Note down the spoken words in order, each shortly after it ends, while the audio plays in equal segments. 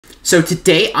So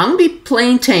today I'm going to be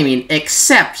playing Taming,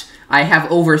 except I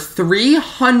have over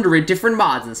 300 different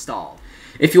mods installed.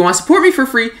 If you want to support me for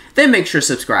free, then make sure to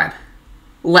subscribe.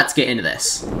 Let's get into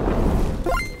this.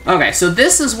 Okay, so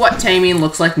this is what Taming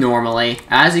looks like normally.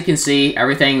 As you can see,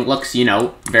 everything looks, you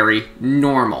know, very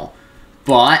normal.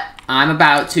 But I'm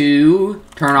about to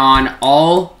turn on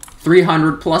all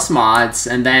 300 plus mods,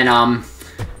 and then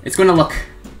it's going to look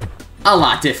a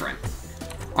lot different.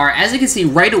 Alright, as you can see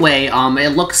right away,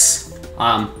 it looks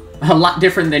a lot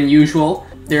different than usual.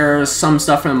 There's some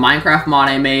stuff from the Minecraft mod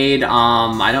I made.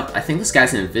 I think this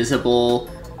guy's invisible.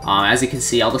 As you can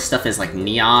see, all this stuff is like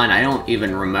neon. I don't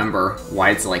even remember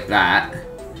why it's like that.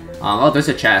 Oh, there's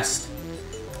a chest.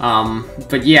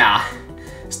 But yeah,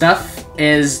 stuff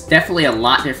is definitely a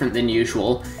lot different than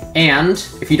usual. And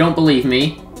if you don't believe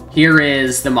me, here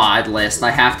is the mod list.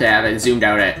 I have to have it zoomed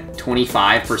out at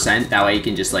 25%. That way you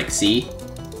can just like see.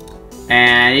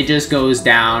 And it just goes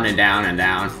down and down and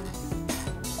down.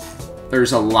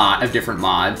 There's a lot of different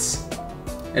mods.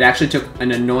 It actually took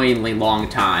an annoyingly long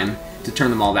time to turn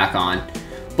them all back on.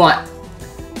 But,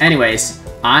 anyways,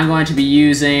 I'm going to be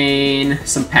using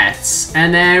some pets.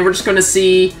 And then we're just going to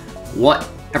see what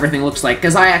everything looks like.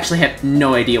 Because I actually have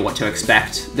no idea what to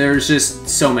expect. There's just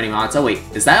so many mods. Oh wait,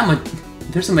 is that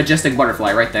there's a majestic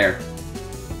butterfly right there.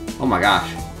 Oh my gosh.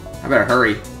 I better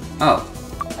hurry. Oh.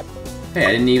 Hey,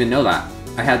 I didn't even know that.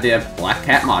 I had the black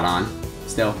cat mod on.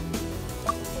 Still.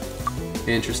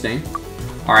 Interesting.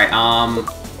 Alright,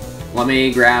 let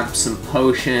me grab some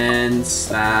potions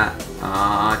that,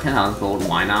 10,000 gold,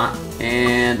 why not?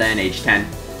 And then age 10.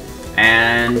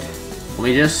 And let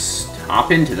me just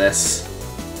hop into this.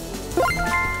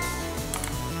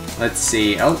 Let's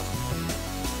see. Oh.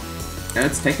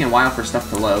 It's taking a while for stuff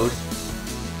to load.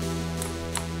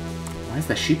 Why is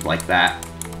the sheep like that?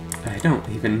 I don't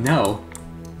even know.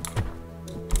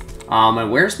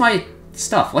 And where's my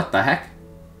stuff? What the heck?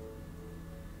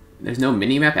 There's no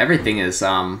minimap? Everything is,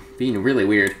 being really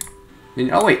weird.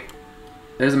 Oh wait!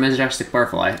 There's a majestic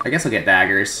butterfly. I guess I'll get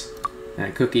daggers. And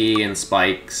a cookie and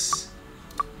spikes.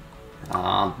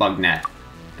 Bug net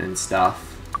and stuff.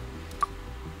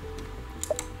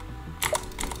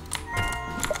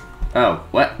 Oh,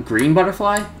 what? Green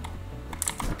butterfly?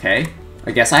 Okay.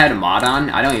 I guess I had a mod on?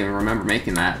 I don't even remember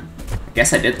making that. I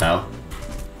guess I did, though.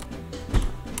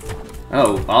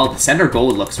 Oh, well, the center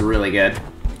gold looks really good.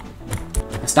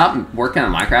 I stopped working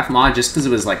on Minecraft mod just because it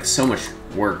was, like, so much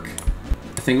work.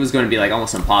 I think it was going to be, like,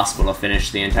 almost impossible to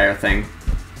finish the entire thing.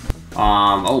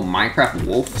 Oh, Minecraft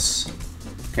wolves.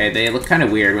 Okay, they look kind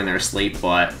of weird when they're asleep,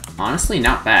 but honestly,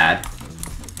 not bad.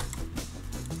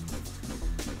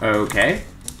 Okay.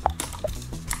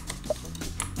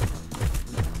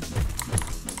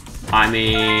 I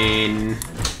mean,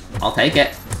 I'll take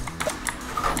it.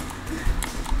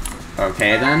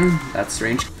 Okay then, that's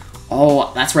strange.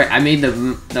 Oh, that's right, I made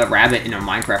the rabbit in a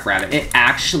Minecraft rabbit. It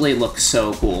actually looks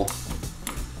so cool.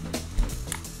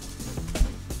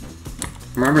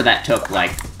 Remember that took,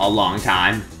 like, a long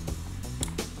time.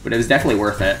 But it was definitely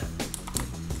worth it.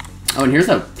 Oh, and here's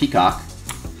a peacock.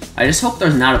 I just hope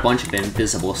there's not a bunch of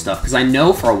invisible stuff, because I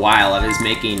know for a while I was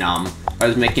making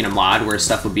a mod where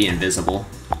stuff would be invisible.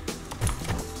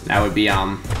 That would be,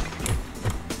 a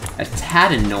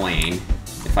tad annoying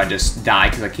if I just die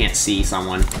because I can't see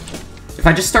someone. If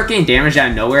I just start getting damaged out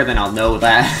of nowhere, then I'll know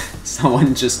that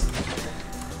someone just,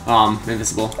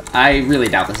 invisible. I really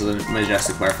doubt this is a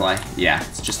majestic butterfly. Yeah,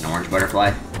 it's just an orange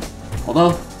butterfly.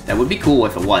 Although, that would be cool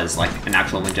if it was, like, an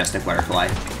actual majestic butterfly.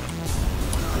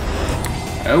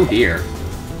 Oh dear.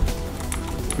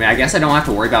 I mean, I guess I don't have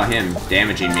to worry about him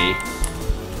damaging me.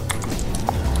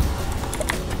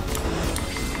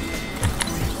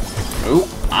 Oh,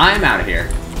 I'm out of here.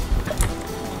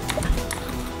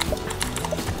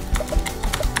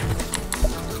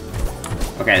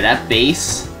 Okay, that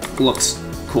base looks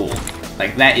cool.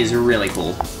 Like, that is really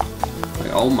cool.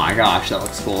 Like, oh my gosh, that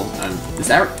looks cool. Is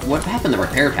that... what happened to the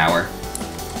repair tower?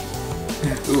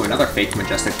 Ooh, another fake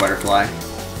majestic butterfly.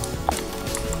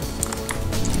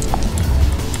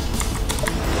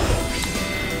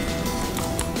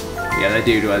 Yeah, that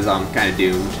dude was, kind of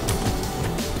doomed.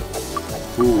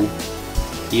 Ooh.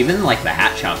 Even, like, the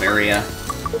hat shop area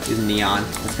is neon.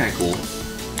 That's kind of cool.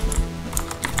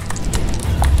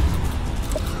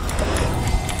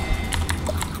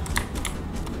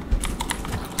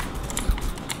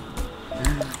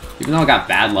 Even though I got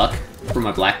bad luck from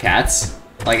my black cats,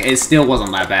 like, it still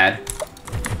wasn't that bad.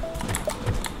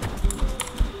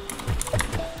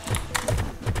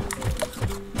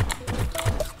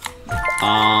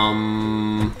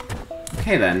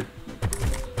 Okay then.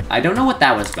 I don't know what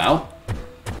that was about.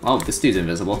 Oh, this dude's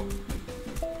invisible.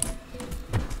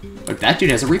 Look, that dude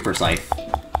has a Reaper Scythe.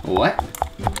 What?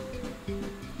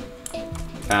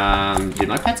 Did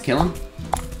my pets kill him?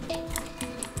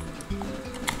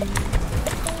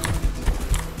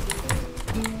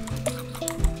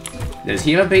 Does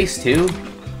he have a base too?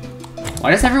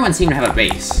 Why does everyone seem to have a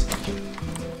base?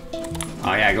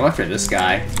 Oh yeah, go after this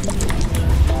guy.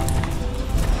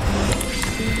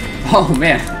 Oh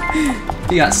man,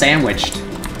 he got sandwiched.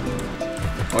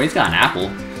 Oh, he's got an apple.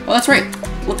 Oh, that's right.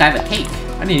 Look, I have a cake.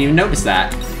 I didn't even notice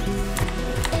that.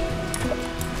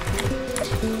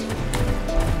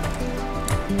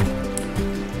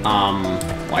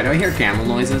 Why do I hear camel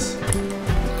noises?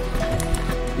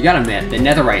 You gotta admit, the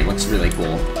netherite looks really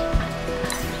cool.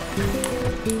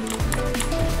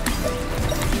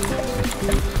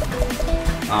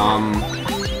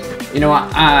 You know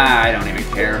what? I don't even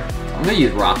care. I'm gonna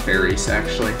use rock berries,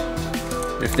 actually.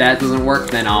 If that doesn't work,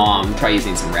 then I'll try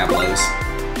using some Ravlos.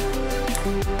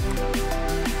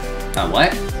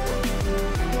 What?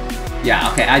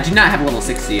 Yeah, okay, I do not have level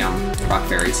 60 rock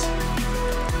berries.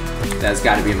 That's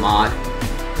gotta be a mod.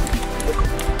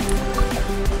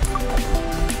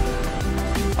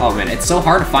 Oh man, it's so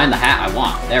hard to find the hat I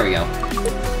want. There we go.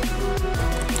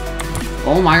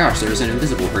 Oh my gosh, there's an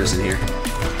invisible person here.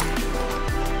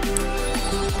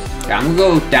 Yeah, I'm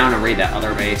gonna go down and raid that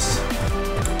other base.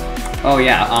 Oh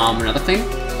yeah, another thing?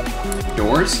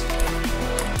 Doors?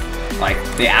 Like,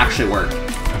 they actually work.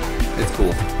 It's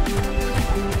cool.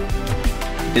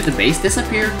 Did the base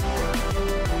disappear?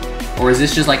 Or is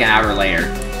this just like an outer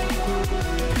layer?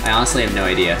 I honestly have no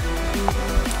idea.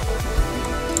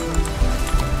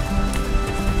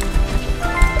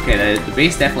 Okay, the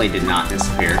base definitely did not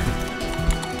disappear.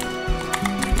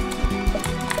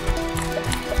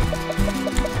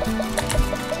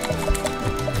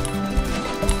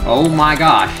 Oh my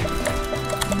gosh.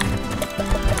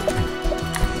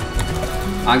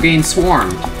 I'm getting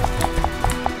swarmed.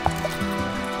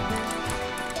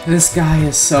 This guy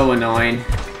is so annoying.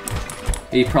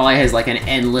 He probably has like an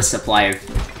endless supply of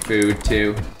food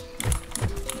too.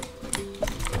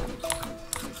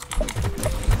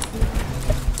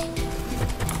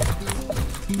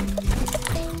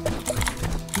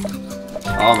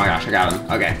 Oh my gosh, I got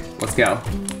him. Okay, let's go.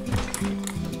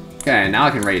 Okay, now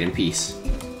I can raid in peace.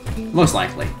 Most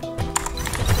likely.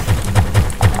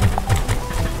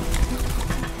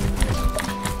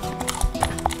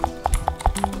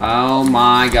 Oh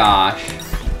my gosh.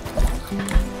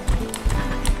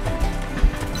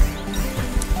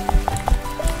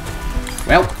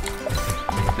 Well,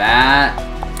 that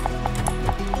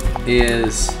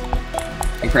is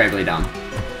incredibly dumb.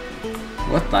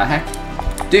 What the heck?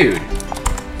 Dude.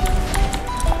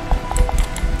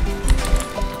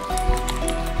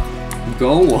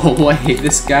 Go away,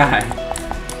 this guy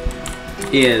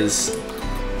is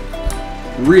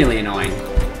really annoying.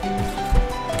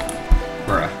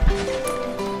 Bruh.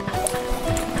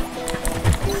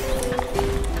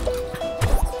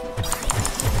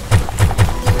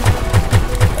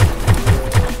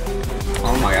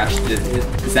 Oh my gosh,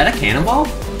 is that a cannonball?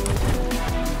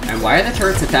 And why are the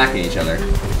turrets attacking each other?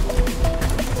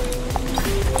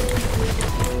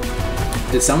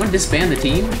 Did someone disband the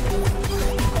team?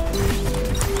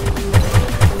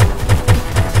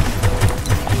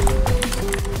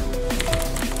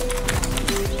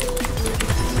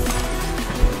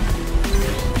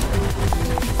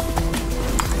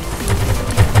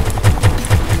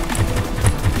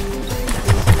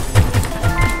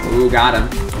 Ooh, got him.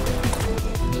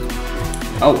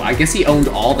 Oh, I guess he owned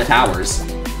all the towers.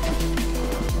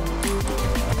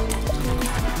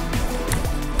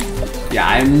 Yeah,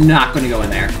 I'm not gonna go in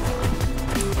there.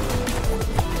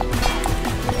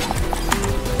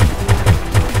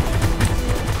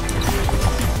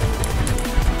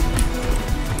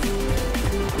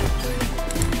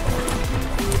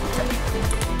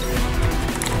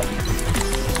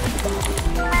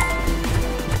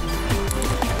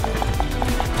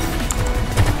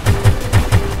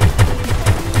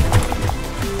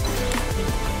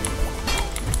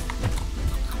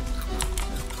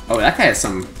 Oh, that guy has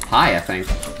some pie, I think.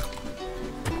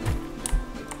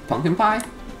 Pumpkin pie?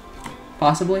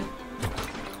 Possibly?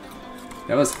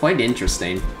 That was quite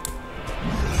interesting.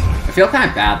 I feel kind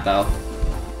of bad, though.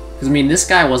 Because, I mean, this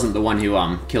guy wasn't the one who,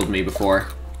 killed me before.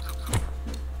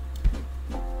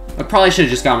 I probably should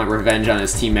have just got my revenge on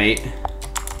his teammate.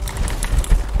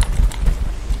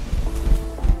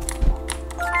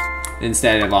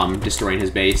 Instead of, destroying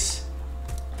his base.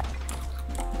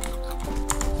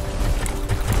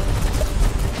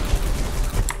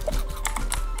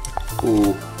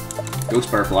 Ooh, ghost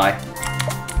butterfly.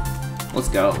 Let's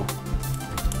go.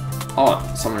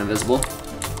 Oh, someone invisible.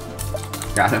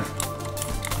 Got him.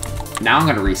 Now I'm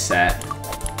gonna reset.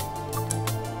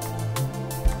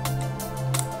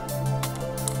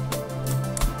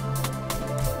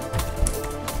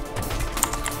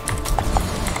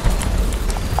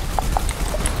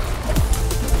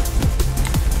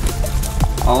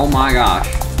 Oh my gosh.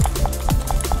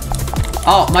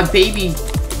 Oh, my baby.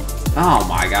 Oh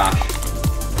my gosh.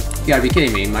 You gotta be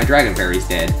kidding me. My dragon fairy's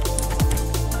dead.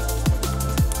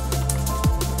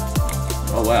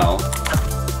 Oh well.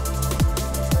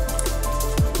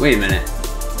 Wait a minute.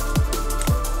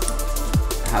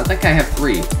 How'd that guy have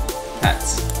 3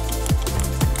 pets?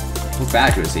 What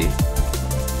badge was he?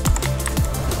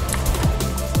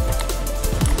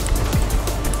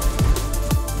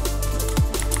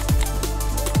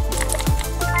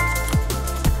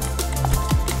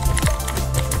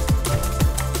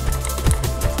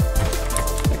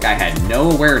 I had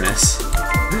no awareness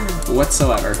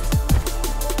whatsoever.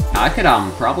 I could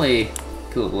probably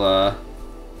kill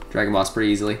Dragon Boss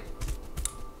pretty easily.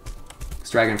 Because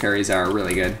Dragon Fairies are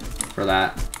really good for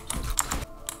that.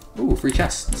 Ooh, free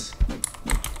chests.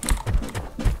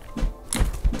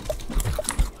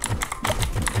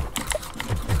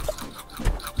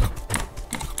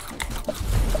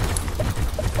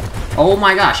 Oh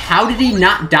my gosh, how did he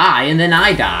not die and then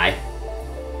I die?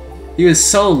 He was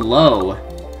so low.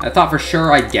 I thought for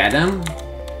sure I'd get him,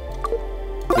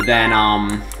 but then,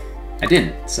 I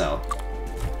didn't, so.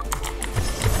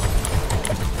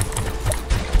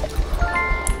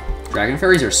 Dragon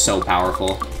Fairies are so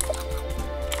powerful.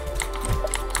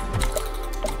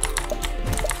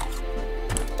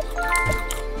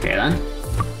 Okay, then.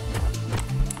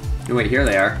 No, wait, here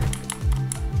they are.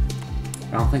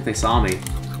 I don't think they saw me.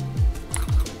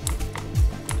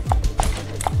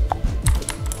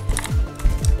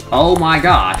 Oh my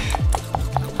gosh.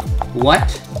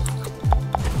 What?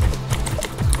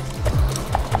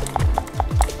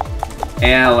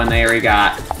 Oh, and they already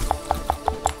got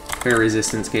fair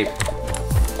resistance cape.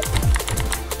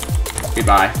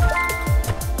 Goodbye.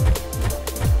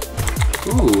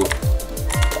 Ooh.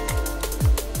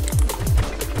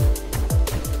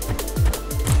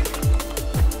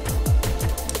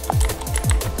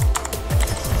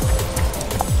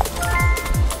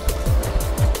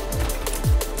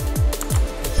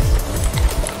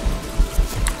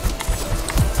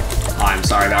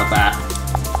 Sorry about that.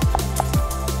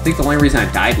 I think the only reason I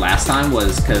died last time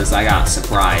was because I got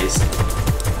surprised.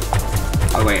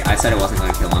 Oh wait, I said I wasn't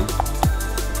going to kill him.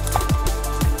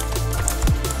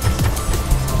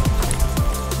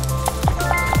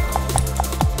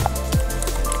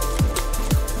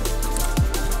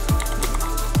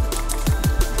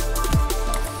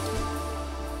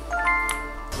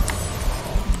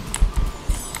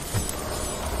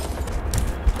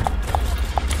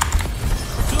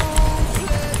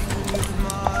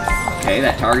 Okay,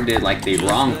 that targeted, like, the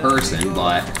wrong person,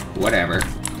 but whatever.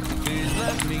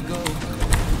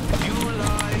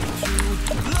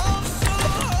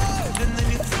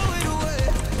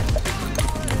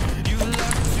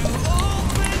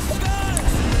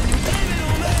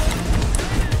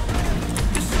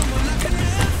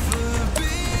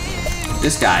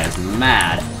 This guy is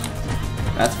mad.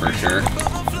 That's for sure.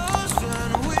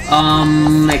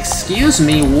 Excuse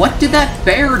me, what did that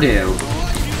bear do?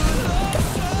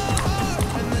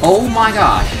 Oh my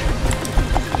gosh.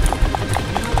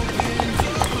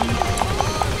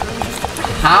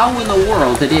 How in the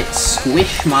world did it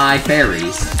squish my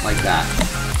fairies like that?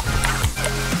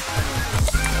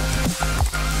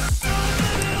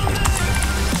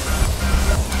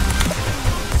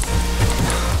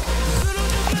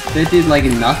 It did like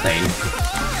nothing.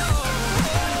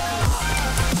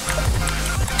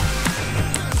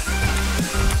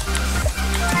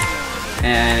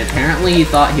 And apparently he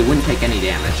thought he wouldn't take any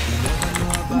damage.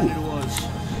 Ooh.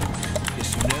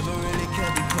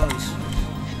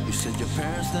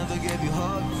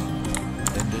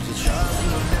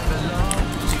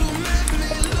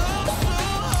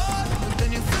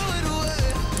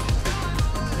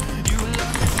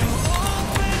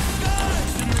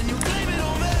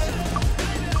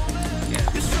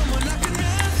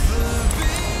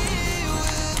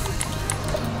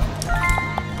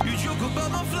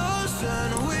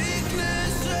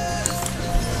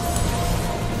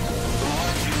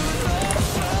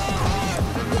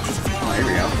 Oh, here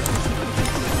we go.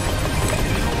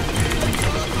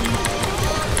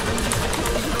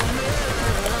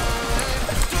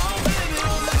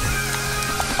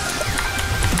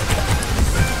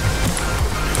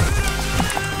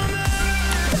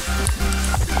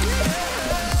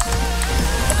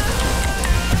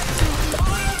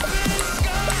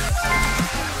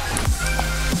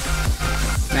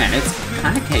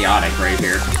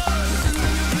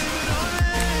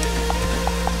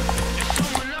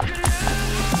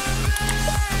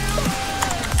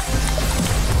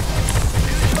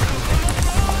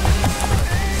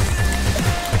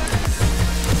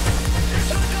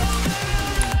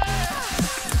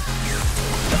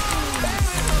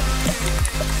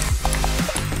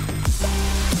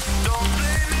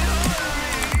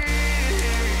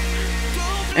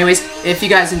 Anyways, if you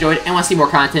guys enjoyed and want to see more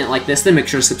content like this, then make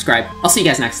sure to subscribe. I'll see you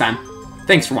guys next time.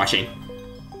 Thanks for watching.